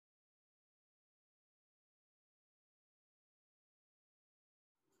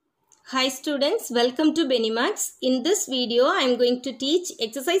Hi students, welcome to Beny Maths. In this video, I am going to teach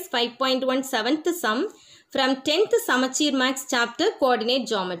exercise 5.1 7th sum from 10th Samacheer Maths chapter coordinate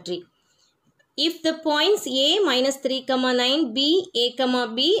geometry. If the points A minus 3, 9, B, A,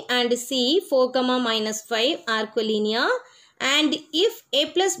 B and C 4, minus 5 are collinear and if A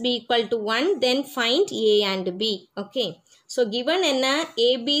plus B equal to 1, then find A and B. Okay. So, given enna A,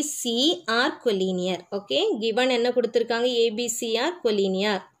 B, C are collinear. Okay. Given enna kuduthirukanga A, B, C are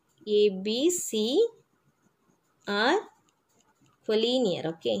collinear. A, B, C are collinear.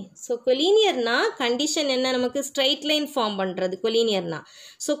 Okay. So, collinear na condition enna namakku straight line form பண்றது collinear na.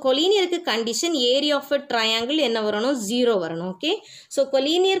 So, collinear க்கு condition area of a triangle enna வரணும் 0 வரணும். Okay. So,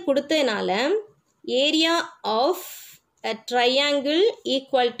 collinear கொடுத்தனால area of a triangle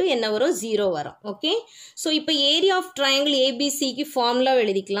equal to enna வரும் 0 வரும். Okay. So, இப்போ area of triangle ABC க்கு formula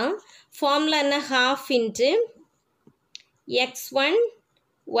எழுதிக்கலாம். Formula enna half into x1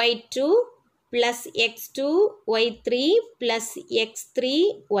 y2 plus x2 y3 plus x3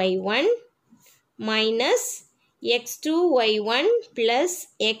 y1 minus x2 y1 plus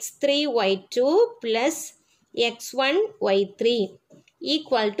x3 y2 plus x1 y3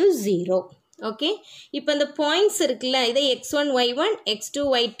 equal to 0. Okay. இப்போ இந்த points இருக்குல்ல இதை x1 y1 x2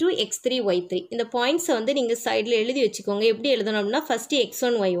 y2 x3 y3 இந்த points வந்து நீங்க சைடுல எழுதி வச்சுக்கோங்க. எப்படி எழுதணும் அப்படின்னா first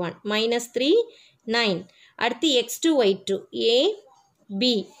x1 y1 minus 3 9 அடுத்து x2 y2 a b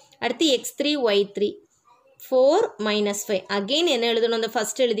அடுத்து x3 y3 4 minus 5 again என்ன எழுதணும் அந்த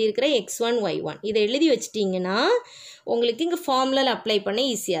first எழுதி இருக்கிற x1 y1 இதை எழுதி வச்சிட்டீங்கன்னா உங்களுக்கு இங்க ஃபார்முலா அப்ளை பண்ண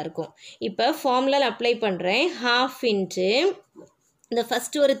ஈஸியா இருக்கும். இப்போ ஃபார்முலா அப்ளை பண்றேன் half into இந்த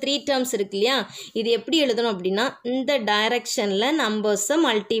first ஒரு 3 terms இருக்கு இல்லையா இது எப்படி எழுதணும் அப்படின்னா இந்த டைரக்ஷன்ல நம்பர்ஸை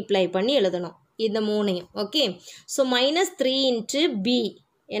மல்டிப்ளை பண்ணி எழுதணும் இந்த மூணையும். ஓகே. ஸோ -3 into b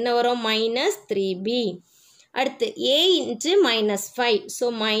என்ன வரும் -3b அடுத்து a into -5 so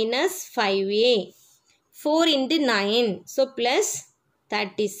minus 5a 4 into 9 so plus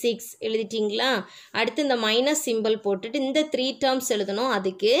 36 எழுதிட்டீங்களா அடுத்து இந்த மைனஸ் சிம்பிள் போட்டுட்டு இந்த 3 terms எழுதணும்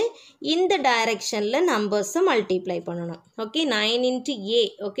அதுக்கு இந்த டைரக்ஷன்ல நம்பர்ஸை மல்டிப்ளை பண்ணணும். Okay 9 into a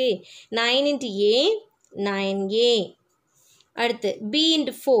okay 9 into a 9a அடுத்து b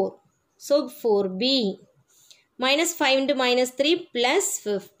into 4 so 4b minus 5 into minus 3 plus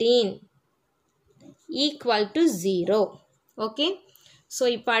 15 equal to 0. Okay. So,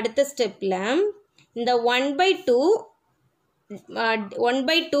 இப்போ அடுத்த ஸ்டெப்ல இந்த 1/2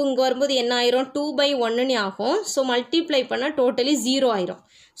 இங்க வரும்போது என்ன ஆயிரும் 2/1 ஆகும். ஸோ மல்டிப்ளை பண்ணால் டோட்டலி 0 ஆயிரும்.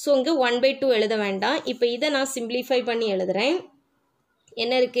 ஸோ இங்கே 1/2 எழுத வேண்டாம். இப்போ இதை நான் சிம்பிளிஃபை பண்ணி எழுதுறேன்.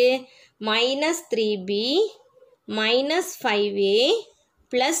 என்ன இருக்கு -3b -5a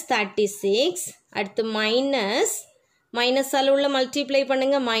plus 36 அடுத்து மைனஸால் உள்ள மல்டிப்ளை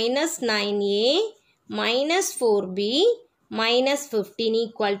பண்ணுங்க -9a minus 4b minus 15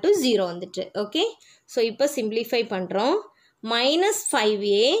 equal to 0 வந்துட்டு. ஓகே. ஸோ இப்போ சிம்பிளிஃபை பண்ணுறோம்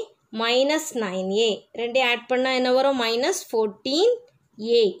 -5a minus 9a ரெண்டே ஆட் பண்ணால் என்ன வரும்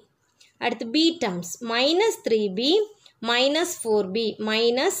 -14a அடுத்து b terms -3b minus 4b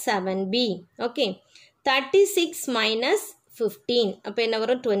minus 7b okay 36 minus 15 அப்போ என்ன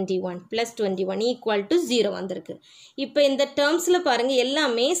வரும் 21 plus 21 equal to 0 வந்திருக்கு. இப்போ இந்த டேர்ம்ஸில் பாருங்கள்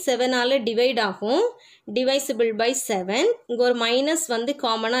எல்லாமே 7ஆல் டிவைட் ஆகும் divisible by 7 இங்கே ஒரு மைனஸ் வந்து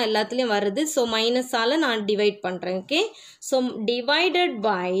காமனாக எல்லாத்துலேயும் வருது. ஸோ மைனஸால் நான் டிவைட் பண்ணுறேன். Okay. So divided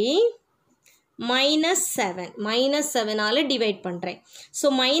by -7ஆல் divide பண்ணுறேன். ஸோ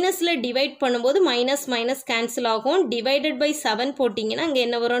மைனஸில் டிவைட் பண்ணும்போது மைனஸ் கேன்சல் ஆகும். டிவைடட் பை 7 போட்டிங்கன்னா இங்கே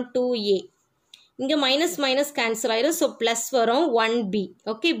என்ன வரும் 2a இங்கே மைனஸ் கேன்சல் ஆயிரும். ஸோ ப்ளஸ் வரும் 1b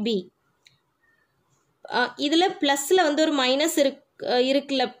ஓகே b இதில் ப்ளஸில் வந்து ஒரு மைனஸ்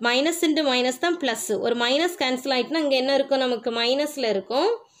இருக்குல்ல மைனஸ் இன்ட்டு மைனஸ் தான் ப்ளஸ் ஒரு மைனஸ் கேன்சல் ஆகிட்டுனா இங்கே என்ன இருக்கும் நமக்கு மைனஸில் இருக்கும்.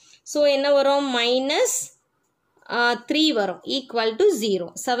 ஸோ என்ன வரும் -3 வரும் ஈக்குவல் டு 0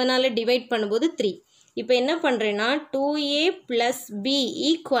 7ஆல் டிவைட் பண்ணும்போது 3 இப்போ என்ன பண்ணுறேன்னா 2a + b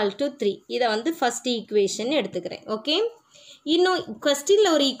ஈக்குவல் டு 3 இதை வந்து ஃபஸ்ட் ஈக்குவேஷன் எடுத்துக்கிறேன். ஓகே. இன்னும்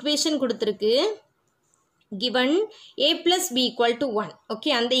கொஸ்டினில் ஒரு ஈக்குவேஷன் கொடுத்துருக்கு given a plus b equal to 1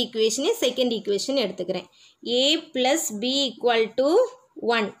 okay அந்த ஈக்குவேஷனே செகண்ட் ஈக்குவேஷன் எடுத்துக்கிறேன். a plus b equal to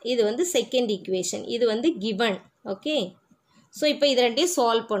 1 இது வந்து செகண்ட் ஈக்குவேஷன் இது வந்து given ஓகே. ஸோ இப்போ இது ரெண்டையும்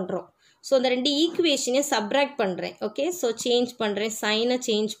சால்வ் பண்ணுறோம். ஸோ இந்த ரெண்டு ஈக்குவேஷனையும் சப்ராக்ட் பண்ணுறேன். ஓகே. ஸோ சேஞ்ச் பண்ணுறேன் சைனை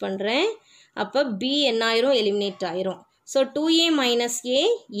சேஞ்ச் பண்ணுறேன் அப்போ b என்ன ஆயிரும் எலிமினேட் ஆயிரும். So 2a minus a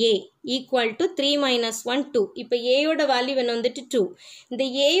equal to 3 minus 1 2 இப்போ ஏயோட வேல்யூ என்ன வந்துட்டு 2 இந்த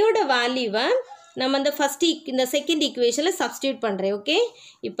ஏயோட வேல்யூவை நம்ம இந்த ஃபர்ஸ்ட் இந்த செகண்ட் ஈக்குவேஷனில் சப்ஸ்டியூட் பண்ணுறேன். ஓகே.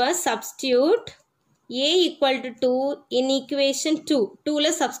 இப்போ substitute a equal to 2 in equation 2ல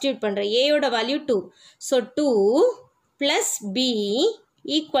substitute பண்ணுறேன் ஏயோட value 2 so 2 plus b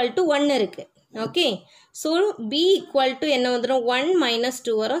equal to 1 இருக்கு. Okay. So, B equal to என்ன வந்துரும் 1 minus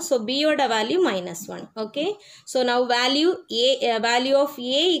 2 வரும். So, B ஓட value minus 1. Okay. So, now value of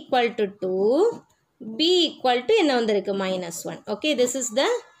A equal to 2. B equal to என்ன வந்திருக்கு minus 1. Okay. This is the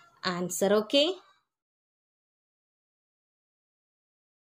answer. Okay.